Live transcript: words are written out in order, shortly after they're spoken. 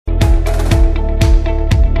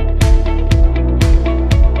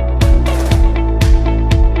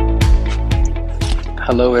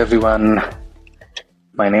Hello, everyone.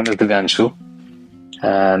 My name is Divyanshu,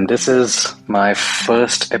 and this is my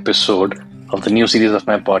first episode of the new series of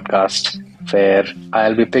my podcast where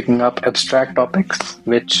I'll be picking up abstract topics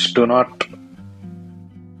which do not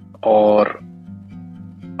or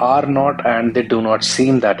are not and they do not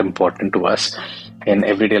seem that important to us in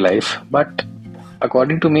everyday life. But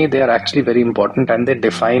according to me, they are actually very important and they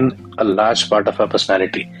define a large part of our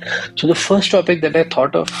personality. So, the first topic that I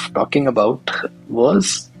thought of talking about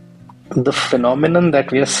was the phenomenon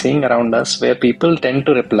that we are seeing around us where people tend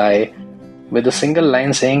to reply with a single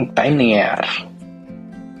line saying, Time nahi hai yaar.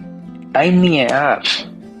 Time nahi hai yaar.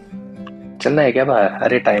 चलना है क्या बाहर?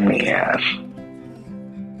 अरे time नहीं है यार.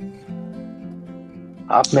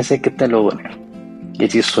 आप में से कितने लोगों ने ये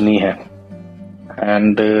चीज सुनी है?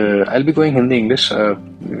 And I'll be going Hindi English,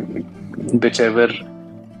 whichever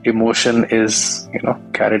emotion is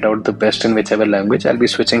carried out the best in whichever language, I'll be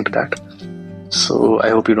switching to that. So I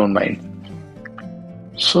hope you don't mind.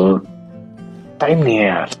 So time नहीं है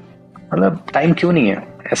यार. मतलब टाइम क्यों नहीं है?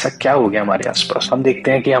 ऐसा क्या हो गया हमारे आसपास? हम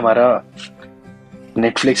देखते हैं कि हमारा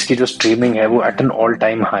नेटफ्लिक्स की जो स्ट्रीमिंग है वो eight N all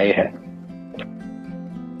time high है.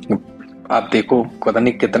 आप देखो पता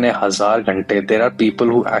नहीं कितने हजार घंटे. There are people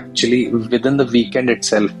who actually with in the weekend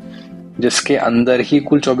itself, जिसके अंदर ही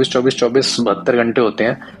कुल 72 घंटे होते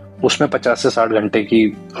हैं, उसमें 50 से 60 घंटे की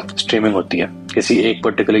स्ट्रीमिंग होती है. किसी एक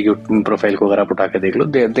पर्टिकुलर प्रोफाइल को अगर आप उठा के देख लो,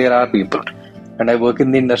 there are people, and I work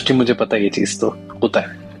in the industry, मुझे पता है ये चीज तो होता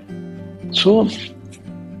है. सो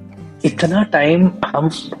इतना टाइम हम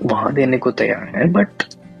वहां देने को तैयार हैं, but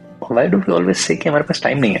why do we always say कि हमारे पास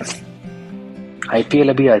टाइम नहीं है? आईपीएल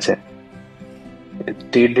अभी आज है.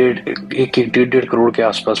 1.5 करोड़ के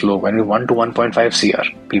आसपास लोग, यानी 1 to 1.5 CR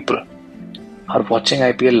people are watching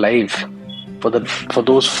IPL live for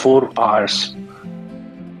those 4 hours.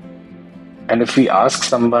 And if we ask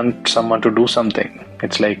someone to do something,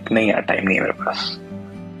 it's like नहीं यार टाइम नहीं है मेरे पास.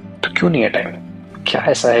 तो क्यों नहीं है टाइम? क्या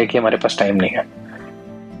ऐसा है कि हमारे पास टाइम नहीं है?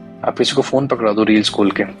 आप किसी को फोन पकड़ा दो रील्स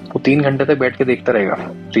खोल के, वो 3 घंटे तक बैठ के देखता रहेगा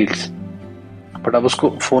रील्स, बट अब उसको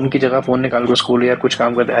फोन की जगह फोन निकाल के स्कूल यार कुछ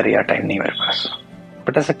काम करते, अरे यार टाइम नहीं मेरे पास.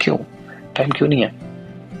 बट ऐसा क्यों? टाइम क्यों नहीं है?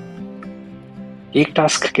 एक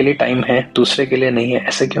टास्क के लिए टाइम है, दूसरे के लिए नहीं है,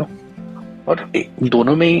 ऐसा क्यों? और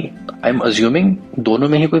दोनों में ही आई एम अज्यूमिंग दोनों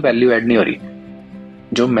में ही कोई वैल्यू ऐड नहीं हो रही.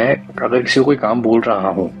 जो मैं अगर किसी को कोई काम बोल रहा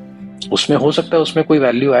हूं उसमें हो सकता है उसमें कोई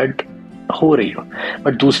वैल्यू ऐड हो रही हो,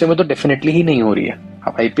 बट दूसरे में तो डेफिनेटली ही नहीं हो रही है.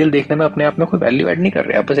 आप आईपीएल देखने में अपने आप में कोई वैल्यू ऐड नहीं कर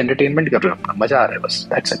रहे, आप बस एंटरटेनमेंट कर रहे हो, अपना मजा आ रहा है, बस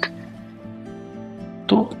दैट्स इट.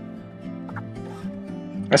 तो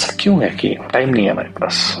ऐसा क्यों है कि टाइम नहीं है हमारे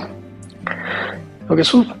पास? Okay,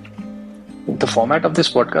 so the format of this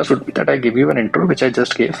podcast would be that I give you an intro which I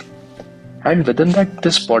just give, and within that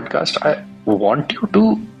this podcast I want you to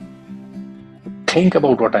think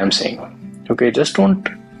about what I am saying. Okay, just don't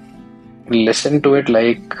listen to it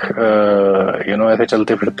like ऐसे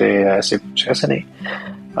चलते फिरते या ऐसे कुछ, ऐसा नहीं.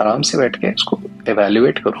 आराम से बैठ के इसको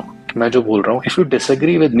एवेल्युएट करो कि मैं जो बोल रहा हूँ. If you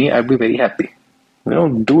disagree with me, I will be very happy.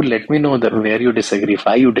 Do let me know that where you disagree,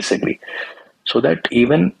 why you disagree, so that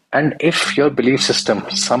even and if your belief system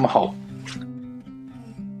somehow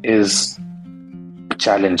is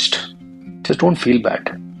challenged, just don't feel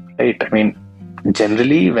bad, right? I mean,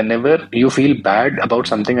 generally, whenever you feel bad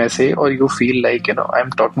about something I say, or you feel like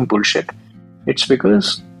I'm talking bullshit, it's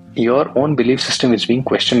because your own belief system is being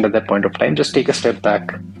questioned at that point of time. Just take a step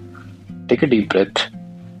back, take a deep breath,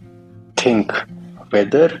 think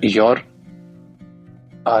whether your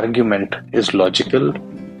argument is logical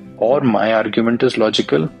or my argument is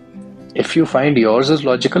logical. If you find yours is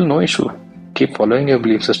logical, no issue, keep following your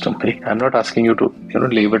belief system. I'm not asking you to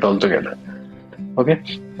leave it altogether. Okay,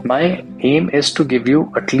 my aim is to give you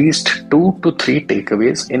at least 2 to 3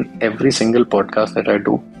 takeaways in every single podcast that I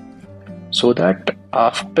do, so that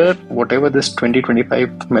after whatever this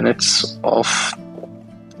 20-25 minutes of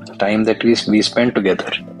time that we spend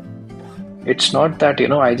together, it's not that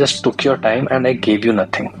I just took your time and I gave you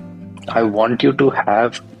nothing. I want you to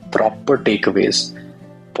have proper takeaways,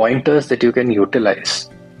 pointers that you can utilize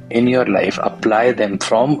in your life. Apply them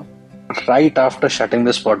from right after shutting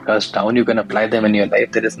this podcast down. You can apply them in your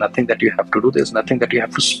life. There is nothing that you have to do. There's nothing that you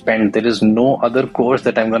have to spend. There is no other course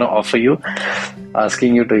that I'm going to offer you,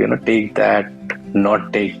 asking you to take that,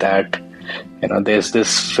 not take that. There's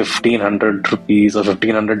this 1,500 rupees or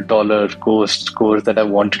 $1,500 course that I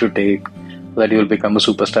want you to take so that you will become a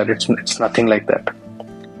superstar. It's nothing like that.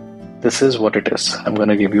 This is what it is. I'm going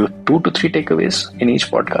to give you 2 to 3 takeaways in each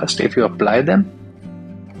podcast. If you apply them,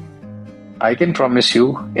 I can promise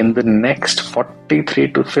you in the next 43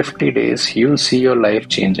 to 50 days, you'll see your life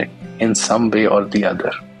changing in some way or the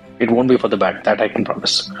other. It won't be for the bad. That I can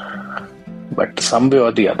promise. but some way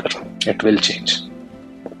or the other, it will change.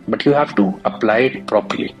 But you have to apply it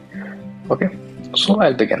properly. Okay, so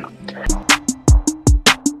I'll begin.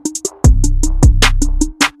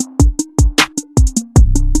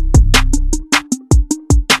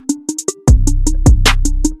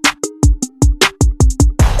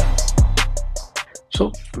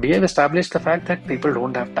 So we have established the fact that people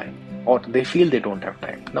don't have time, or they feel they don't have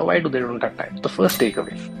time. Now, why do they don't have time? The first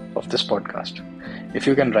takeaway of this podcast, if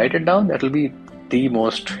you can write it down, that will be the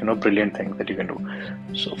most brilliant thing that you can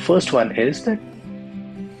do. So first one is that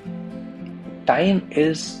time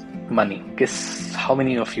is money. Guess how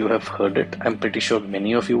many of you have heard it? I'm pretty sure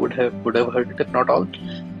many of you would have heard it, if not all.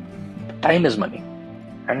 Time is money,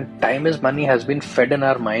 and time is money has been fed in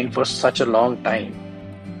our mind for such a long time.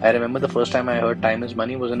 I remember the first time I heard time is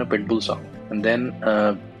money was in a Pitbull song. And then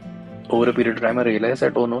over a period of time, I realized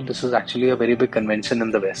that, oh no, this is actually a very big convention in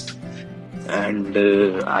the West. And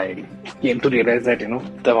I came to realize that,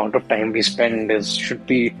 the amount of time we spend is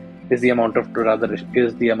the amount of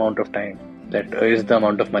time that is the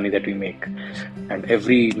amount of money that we make. And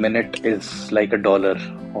every minute is like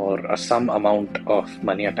 $1 or some amount of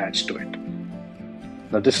money attached to it.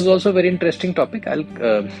 Now, this is also a very interesting topic. I'll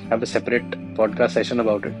have a separate podcast session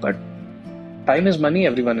about it. But time is money,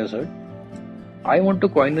 everyone has heard. I want to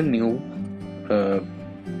coin a new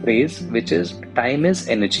phrase, which is time is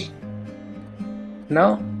energy.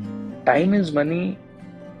 Now, time is money,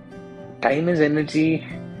 time is energy.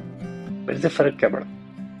 Where is the फर्क क्या पड़ा?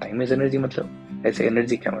 Time is energy मतलब ऐसे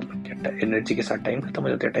energy क्या मतलब क्या? Energy के साथ time खत्म हो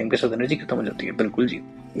जाती है, time के साथ energy खत्म हो जाती है. बिल्कुल जी,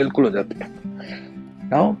 बिल्कुल हो जाती है.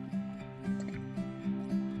 Now,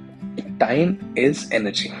 time is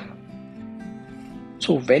energy.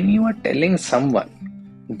 So when you are telling someone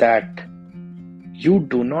that you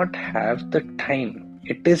do not have the time,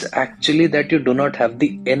 it is actually that you do not have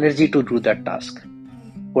the energy to do that task.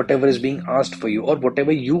 Whatever is being asked for you, or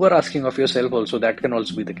whatever you are asking of yourself also, that can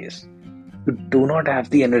also be the case. You do not have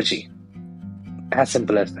the energy. As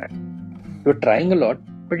simple as that. You're trying a lot,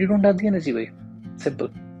 but you don't have the energy, way. Simple.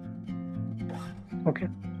 Okay.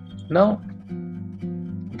 Now,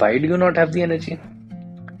 why do you not have the energy?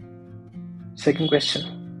 Second question,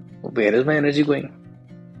 where is my energy going?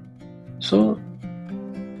 So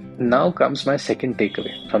now comes my second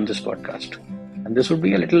takeaway from this podcast. And this would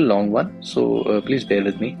be a little long one, so please bear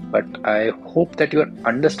with me. But I hope that you are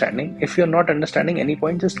understanding. If you're not understanding any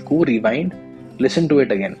point, just go rewind, listen to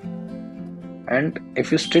it again. And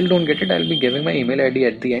if you still don't get it, I'll be giving my email ID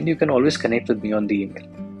at the end. You can always connect with me on the email.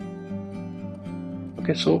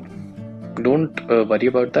 Okay, so don't worry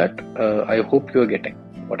about that. I hope you are getting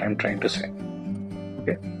what I'm trying to say.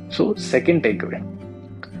 Okay, so second takeaway.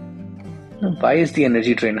 Now, why is the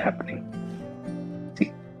energy drain happening?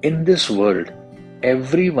 See, in this world,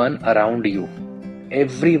 everyone around you,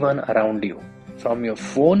 from your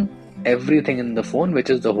phone, everything in the phone, which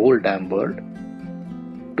is the whole damn world,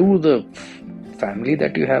 to the family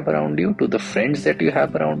that you have around you, to the friends that you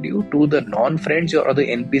have around you, to the non-friends or the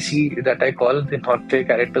NPC that I call the non-play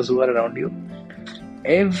characters who are around you.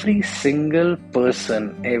 Every single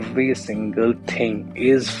person, every single thing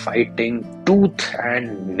is fighting tooth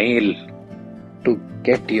and nail to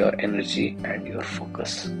get your energy and your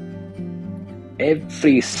focus.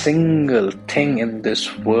 Every single thing in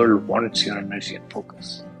this world wants your energy and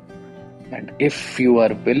focus. And if you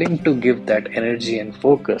are willing to give that energy and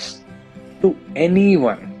focus to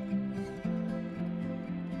anyone,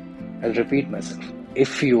 I'll repeat myself,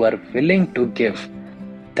 if you are willing to give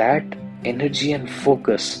that energy and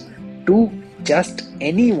focus to just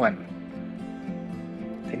anyone,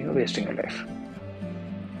 then you're wasting your life.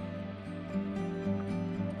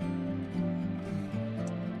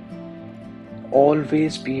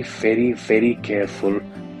 Always be very, very careful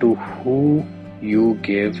to who you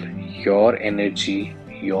give your energy,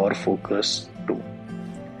 your focus to.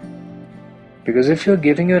 Because if you're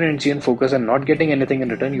giving your energy and focus and not getting anything in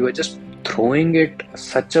return, you are just throwing it,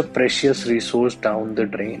 such a precious resource, down the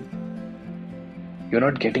drain. You're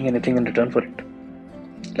not getting anything in return for it.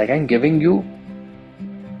 Like, I'm giving you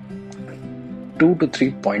 2 to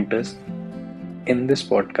 3 pointers in this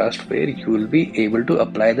podcast where you will be able to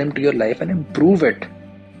apply them to your life and improve it.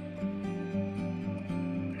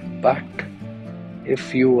 But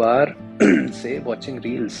if you are, say, watching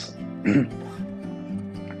reels,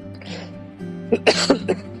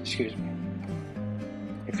 excuse me,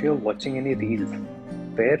 if you're watching any reels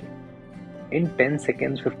where in 10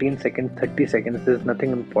 seconds, 15 seconds, 30 seconds, there's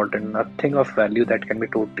nothing important, nothing of value that can be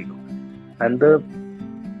told to you. And the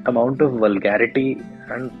amount of vulgarity,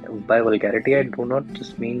 and by vulgarity, I do not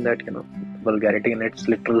just mean that, vulgarity in its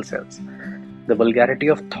literal sense. The vulgarity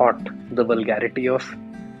of thought, the vulgarity of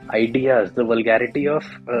ideas, the vulgarity of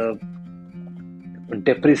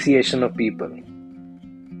depreciation of people.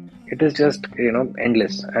 It is just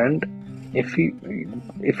endless. And if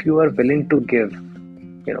you are willing to give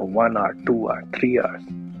 1 hour, 2 hour, 3 hours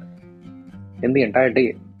in the entire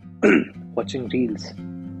day watching reels,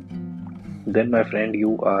 then my friend,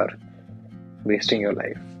 you are wasting your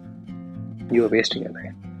life. You are wasting your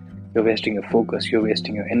life. You're wasting your focus. You're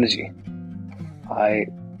wasting your energy. I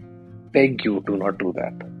beg you, do not do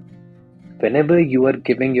that. Whenever you are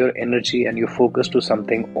giving your energy and your focus to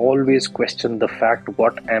something, always question the fact,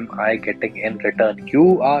 what am I getting in return?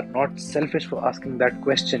 You are not selfish for asking that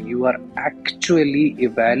question. You are actually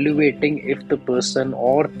evaluating if the person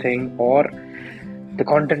or thing or the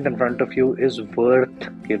content in front of you is worth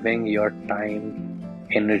giving your time,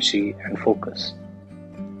 energy, and focus.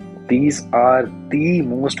 These are the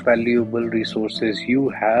most valuable resources you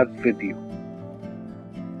have with you.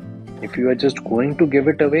 If you are just going to give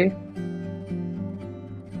it away,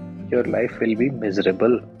 your life will be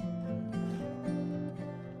miserable.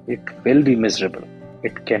 It will be miserable.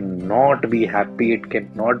 It cannot be happy. It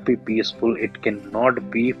cannot be peaceful. It cannot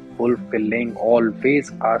be fulfilling.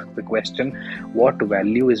 Always ask the question, what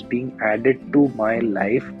value is being added to my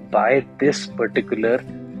life by this particular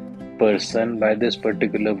person, by this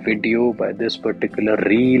particular video, by this particular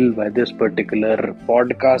reel, by this particular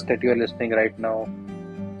podcast that you are listening right now,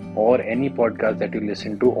 or any podcast that you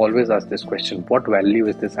listen to. Always ask this question, what value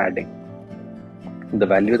is this adding? The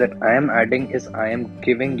value that I am adding is I am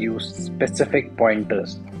giving you specific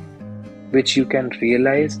pointers which you can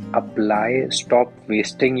realize, apply, stop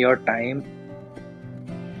wasting your time,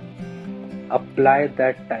 apply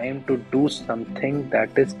that time to do something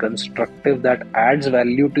that is constructive, that adds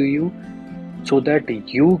value to you, so that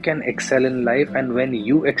you can excel in life. And when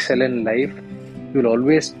you excel in life, you'll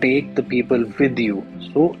always take the people with you.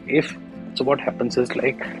 So what happens is,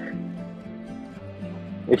 like,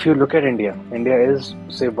 if you look at India is,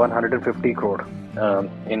 say, 150 crore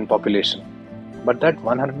in population. But that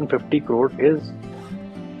 150 crore is,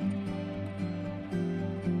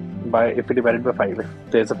 if you divide it by 5, if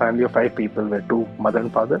there's a family of 5 people where 2 mother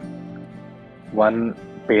and father, 1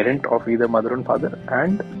 parent of either mother and father,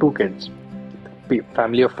 and 2 kids,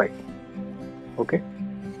 family of 5. Okay,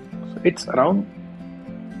 so it's around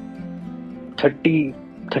 30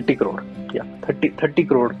 crore. Yeah, 30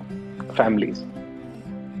 crore families.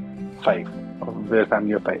 5, we're a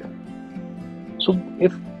family of 5. So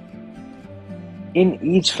if in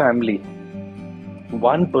each family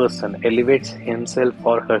 1 person elevates himself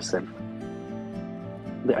or herself,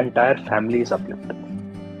 the entire family is uplifted.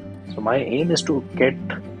 So my aim is to get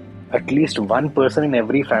at least 1 person in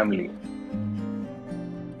every family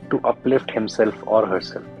to uplift himself or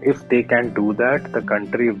herself. If they can do that, the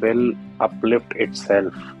country will uplift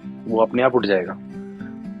itself. वो अपने आप उठ जाएगा.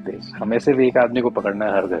 हमें सिर्फ एक आदमी को पकड़ना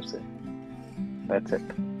है हर घर से. That's it.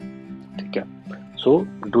 ठीक है. So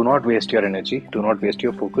do not waste your energy. Do not waste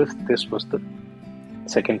your focus. This was the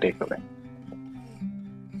second takeaway.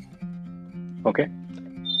 Okay.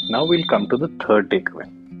 Now we'll come to the third takeaway,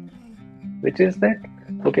 which is that,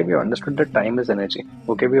 okay, we understood that time is energy.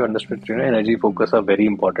 Okay, we understood, energy, focus are very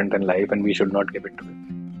important in life and we should not give it to it.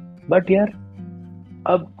 But यार,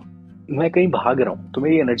 अब मैं कहीं भाग रहा हूँ तो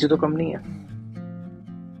मेरी energy तो कम नहीं है,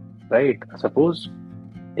 राइट? सपोज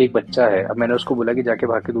एक बच्चा है, अब मैंने उसको बोला कि जाके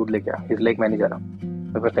भाग के दूध लेके आ. इज लाइक, मैं नहीं जा रहा हूँ,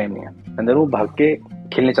 मेरे पास टाइम नहीं है. अंदर वो भाग के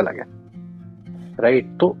खेलने चला गया, राइट?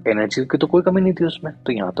 तो एनर्जी की तो कोई कमी नहीं थी उसमें.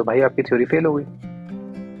 तो यहाँ तो भाई आपकी थ्योरी फेल हो गई.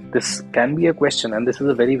 This can be a question and this is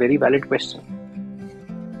a very very valid question.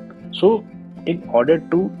 So, in order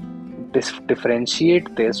to differentiate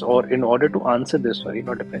this, or in order to answer this,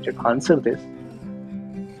 answer this,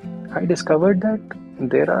 I discovered that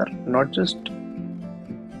there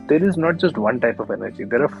is not just one type of energy.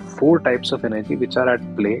 There are 4 types of energy which are at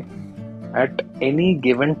play at any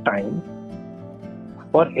given time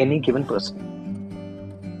for any given person.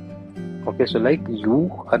 Okay, so like you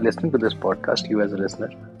are listening to this podcast, you as a listener,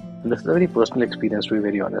 and this is a very personal experience, to be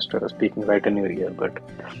very honest, speaking right in your ear, but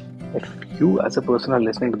if you as a person are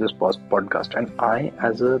listening to this podcast and I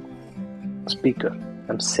as a speaker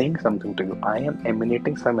am saying something to you, I am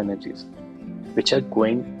emanating some energies which are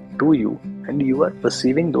going to you and you are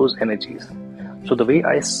perceiving those energies. So the way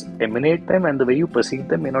I emanate them and the way you perceive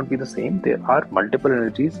them may not be the same. There are multiple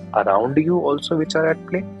energies around you also which are at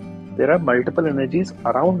play. There are multiple energies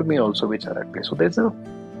around me also which are at play. So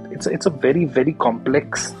it's a very, very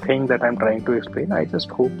complex thing that I'm trying to explain. I just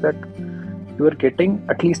hope that you are getting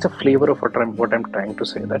at least a flavor of what I'm trying to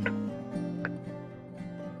say, that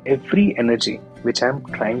every energy which I'm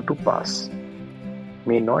trying to pass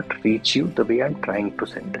may not reach you the way I'm trying to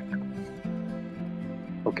send it.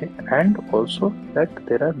 Okay, and also that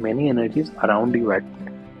there are many energies around you.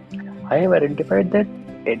 I have identified that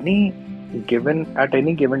at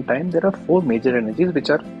any given time there are four major energies which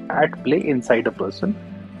are at play inside a person.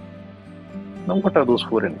 Now, what are those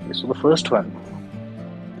four energies? So the first one,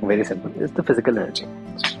 very simple, is the physical energy.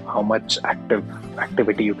 How much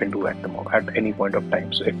activity you can do at any point of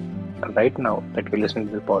time. So if right now that you're listening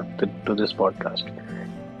to this podcast,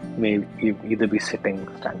 may you either be sitting,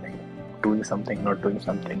 standing, doing something, not doing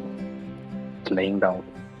something, laying down.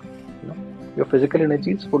 You know, your physical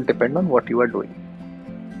energies would depend on what you are doing.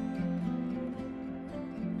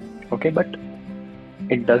 Okay, but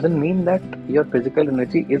it doesn't mean that your physical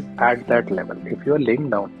energy is at that level. If you are laying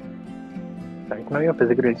down, right now your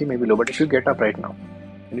physical energy may be low, but if you get up right now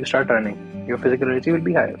and you start running, your physical energy will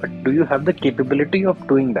be high. But do you have the capability of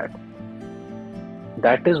doing that?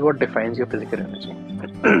 That is what defines your physical energy.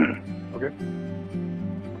 Okay.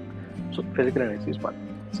 So physical energy is one.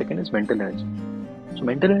 Second is mental energy. So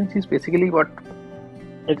mental energy is basically what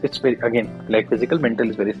it's very, again, like physical, mental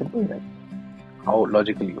is very simple, right? How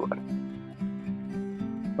logical you are.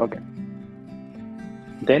 Okay.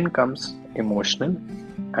 Then comes emotional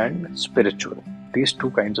and spiritual. These two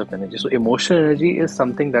kinds of energy. So emotional energy is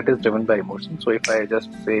something that is driven by emotion. So if I just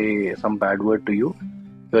say some bad word to you,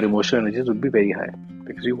 your emotional energies would be very high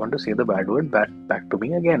because you want to say the bad word back to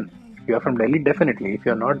me again. If you are from Delhi, definitely. If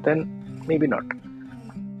you are not, then maybe not.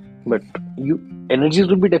 But energies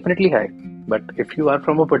would be definitely high. But if you are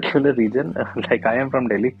from a particular region, like I am from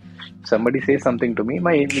Delhi, somebody says something to me,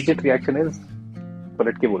 my immediate reaction is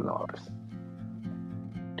पलट के बोलना वापस.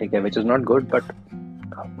 ठीक है, which is not good, but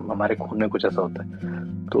हमारे खून में कुछ ऐसा होता है.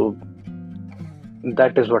 तो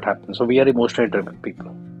that is what happens. So we are emotionally driven people.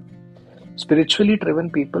 Spiritually driven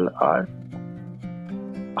people are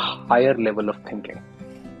a higher level of thinking.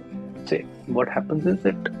 Say, what happens is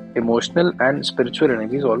that emotional and spiritual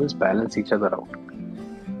energies always balance each other out.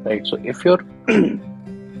 Right? So if your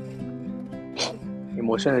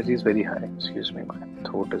emotional energy is very high, excuse me, my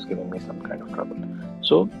throat is giving me some kind of trouble.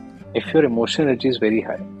 So if your emotional energy is very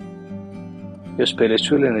high, your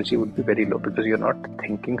spiritual energy would be very low because you're not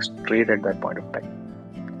thinking straight at that point of time.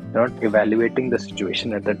 You're not evaluating the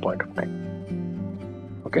situation at that point of time.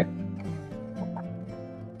 Okay?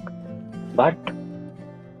 But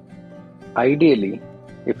ideally,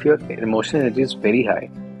 if your emotional energy is very high,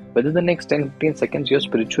 within the next 10-15 seconds, your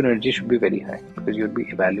spiritual energy should be very high because you'll be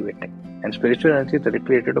evaluating. And spiritual energy is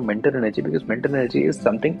directly related to mental energy because mental energy is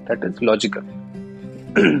something that is logical,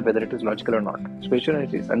 whether it is logical or not. Spiritual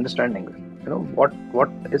energy is understanding. You know,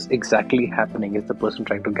 what is exactly happening? Is the person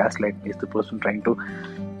trying to gaslight me? Is the person trying to,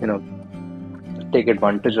 take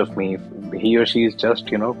advantage of me? He or she is just,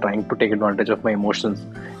 trying to take advantage of my emotions.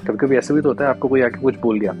 कभी-कभी ऐसा भी तो होता है, आपको कोई आके कुछ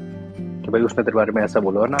बोल गया कि भाई उसने तेरे बारे में ऐसा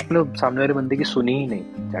बोला और ना आपने सामने वाले बंदे की सुनी ही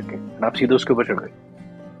नहीं जाके, आप सीधे उसके ऊपर चढ़ गए.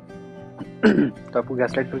 तो आपको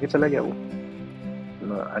गैसलाइट करके चला गया वो.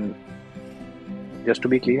 जस्ट टू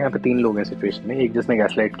बी क्लियर, यहाँ पे 3 लोग हैं सिचुएशन में. एक जिसने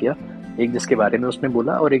गैसलाइट किया, एक जिसके बारे में उसने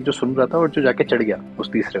बोला, और एक जो सुन रहा था और जो जाके चढ़ गया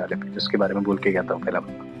उस तीसरे वाले पे जिसके बारे में बोल के गया था पहला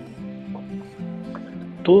बंदा.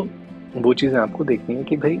 तो वो चीजें आपको देखनी है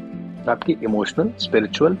कि भाई आपकी इमोशनल,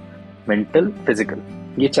 स्पिरिचुअल, मेंटल, फिजिकल,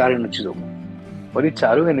 ये 4 एनर्जीज हो गई. और ये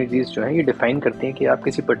चारों एनर्जीज जो है ये डिफाइन करती हैं कि आप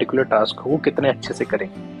किसी पर्टिकुलर टास्क को कितने अच्छे से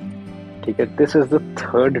करेंगे. ठीक है, this is the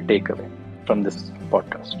third takeaway from this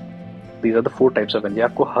podcast. These are the 4 types of energy.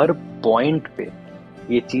 आपको हर पॉइंट पे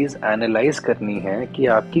ये चीज एनालाइज करनी है कि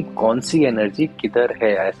आपकी कौन सी एनर्जी किधर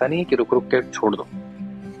है. ऐसा नहीं है कि रुक रुक के छोड़ दो,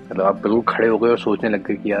 मतलब आप बिल्कुल खड़े हो गए और सोचने लग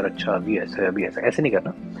गए कि यार अच्छा अभी ऐसा है, अभी ऐसा. ऐसे नहीं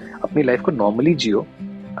करना. अपनी लाइफ को नॉर्मली जियो.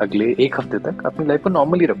 अगले 1 हफ्ते तक अपनी लाइफ को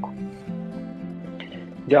नॉर्मली रखो.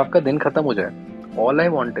 जब आपका दिन खत्म हो जाए, ऑल आई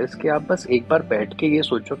वांट इज कि आप बस एक बार बैठ के ये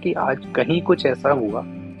सोचो कि आज कहीं कुछ ऐसा हुआ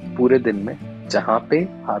पूरे दिन में जहां पे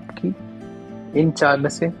आपकी इन 4 में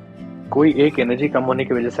से कोई एक एनर्जी कम होने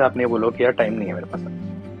की वजह से आपने बोलो कि यार टाइम नहीं है मेरे पास.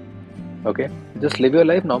 Okay, just live your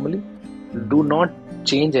life normally. Do not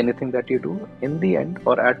change anything that you do. In the end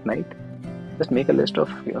or at night, just make a list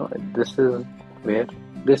of, this is where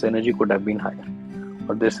this energy could have been higher,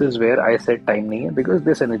 or this is where I said time nahi hai because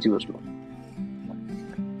this energy was low.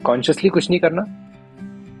 Consciously कुछ नहीं करना,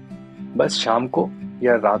 बस शाम को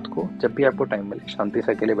या रात को जब भी आपको टाइम मिले शांति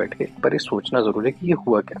से अकेले बैठ के पर ये सोचना जरूर है कि ये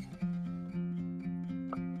हुआ क्या.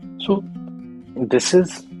 So this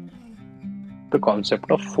is the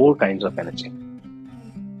concept of 4 kinds of energy.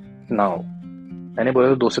 Now मैंने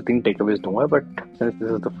बोला 2 से 3 टेकअवेज दूंगा, but since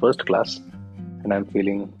this is the first class and I am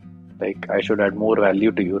feeling like I should add more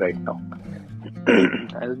value to you right now,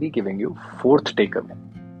 I will be giving you 4th takeaway.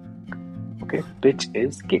 Okay, which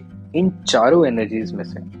is कि इन चारों energies में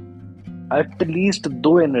से at least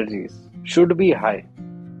 2 energies should be high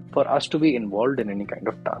for us to be involved in any kind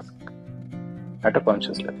of task at a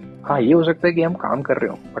conscious level. हाँ, ये हो सकता है कि हम काम कर रहे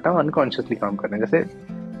हो बट हम अनकॉन्शियसली काम कर रहे हैं. जैसे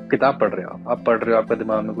किताब पढ़ रहे हो, आप पढ़ रहे हो, आपका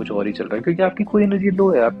दिमाग में कुछ और ही चल रहा है क्योंकि आपकी कोई एनर्जी लो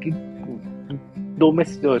है. आपकी 4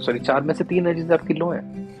 में से 3 एनर्जीज आपकी लो है.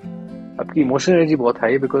 आपकी इमोशनल एनर्जी बहुत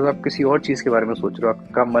हाई है बिकॉज आप किसी और चीज के बारे में सोच रहे हो.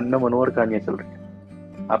 आपका मन में मनोहर कहानियां चल रही है,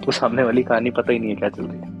 आपको सामने वाली कहानी पता ही नहीं है क्या चल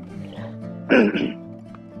रही है.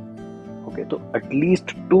 ओके, तो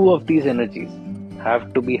at least 2 of these energies have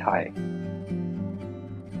to be high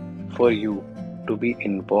for you to be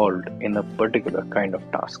involved in a particular kind of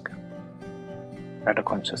task at a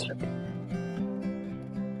conscious level.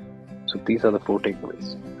 So these are the 4 takeaways.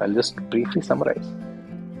 I'll just briefly summarize.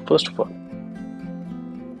 First of all,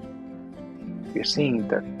 we're seeing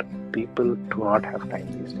that people do not have time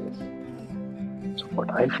these days. So what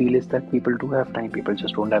I feel is that people do have time, people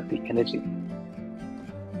just don't have the energy.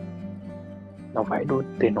 Now why do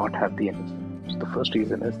they not have the energy? So the first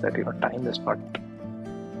reason is that time is not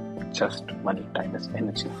just money, time is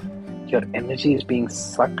energy. Your energy is being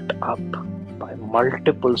sucked up by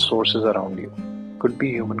multiple sources around you. Could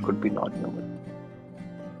be human, could be non-human.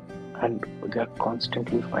 And they are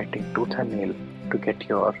constantly fighting tooth and nail to get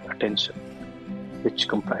your attention, which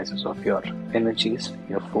comprises of your energies,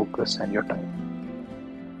 your focus and your time.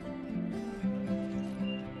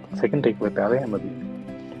 Second takeaway पे आ गए हम अभी.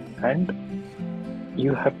 And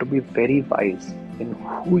you have to be very wise in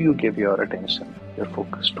who you give your attention, your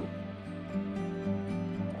focus to.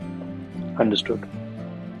 Understood?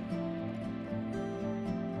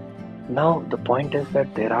 Now the point is that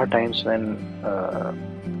there are times when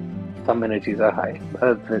some energies are high,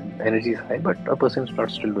 energy is high, but a person is not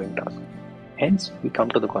still doing tasks. Hence, we come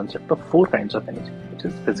to the concept of 4 kinds of energy, which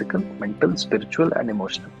is physical, mental, spiritual, and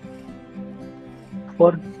emotional.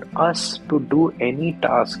 For us to do any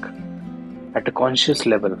task at a conscious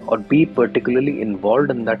level or be particularly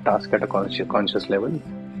involved in that task at a conscious level,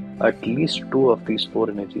 at least 2 of these 4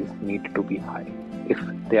 energies need to be high. If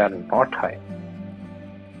they are not high,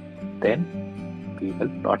 then we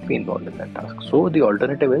will not be involved in that task. So the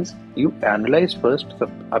alternative is you analyze first.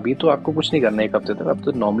 अभी तो आपको कुछ नहीं करना है 1 हफ्ते तक, आप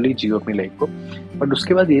तो नॉर्मली जियो अपनी लाइफ को, बट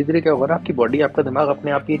उसके बाद धीरे धीरे क्या होगा ना, आपकी बॉडी, आपका दिमाग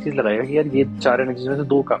अपने आप ये चीज लगाएगा कि यार ये 4 एनर्जीज में से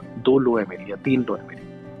 2 लो है मेरी या 3 लो है मेरी.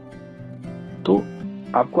 तो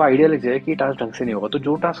आपको आइडिया लग जाए कि टास्क ढंग से नहीं होगा. तो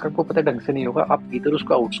जो टास्क आपको पता है ढंग से नहीं होगा, आप इधर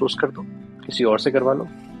उसको आउटसोर्स कर दो, किसी और से करवा लो,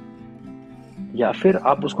 या फिर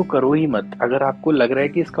आप उसको करो ही मत. अगर आपको लग रहा है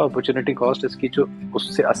कि इसका अपॉर्चुनिटी कॉस्ट, इसकी जो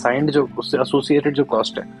उससे असाइंड, जो उससे एसोसिएटेड जो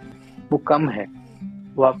कॉस्ट है वो कम है,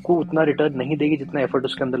 वो आपको उतना रिटर्न नहीं देगी जितना एफर्ट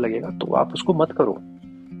उसके अंदर लगेगा, तो आप उसको मत करो.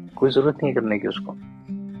 कोई जरूरत नहीं है करने की उसको.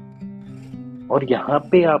 और यहाँ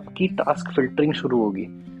पे आपकी टास्क फिल्टरिंग शुरू होगी.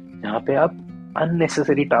 यहाँ पे आप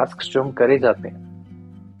अननेसेसरी टास्क जो हम करे जाते हैं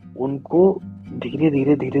उनको धीरे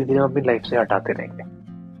धीरे अपनी लाइफ से हटाते रहेंगे.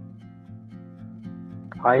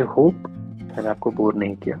 आई होप मैंने आपको बोर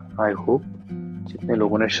नहीं किया. आई होप जितने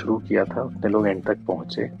लोगों ने शुरू किया था उतने लोग एंड तक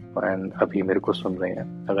पहुंचे एंड अभी मेरे को सुन रहे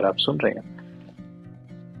हैं. अगर आप सुन रहे हैं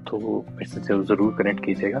तो मेरे से जरूर कनेक्ट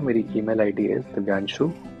कीजिएगा. मेरी ईमेल आईडी है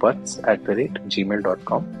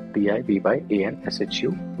divyanshu@gmail.com,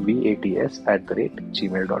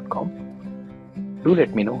 divyanshu@gmail.com. Do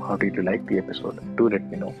let me know how did you like the episode. Do let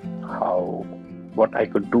me know what I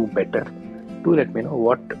could do better. Do let me know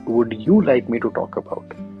what would you like me to talk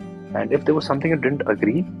about. And if there was something you didn't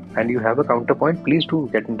agree and you have a counterpoint, please do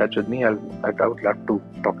get in touch with me. I would love to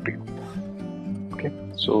talk to you. Okay,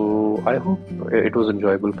 so I hope it was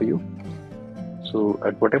enjoyable for you. So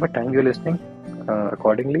at whatever time you're listening,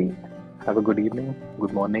 accordingly, have a good evening,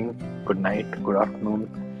 good morning, good night, good afternoon.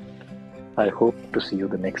 I hope to see you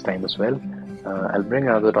the next time as well. I'll bring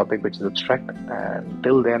another topic which is abstract, and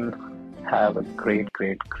till then, have a great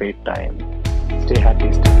time. Stay happy,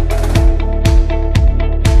 stay happy.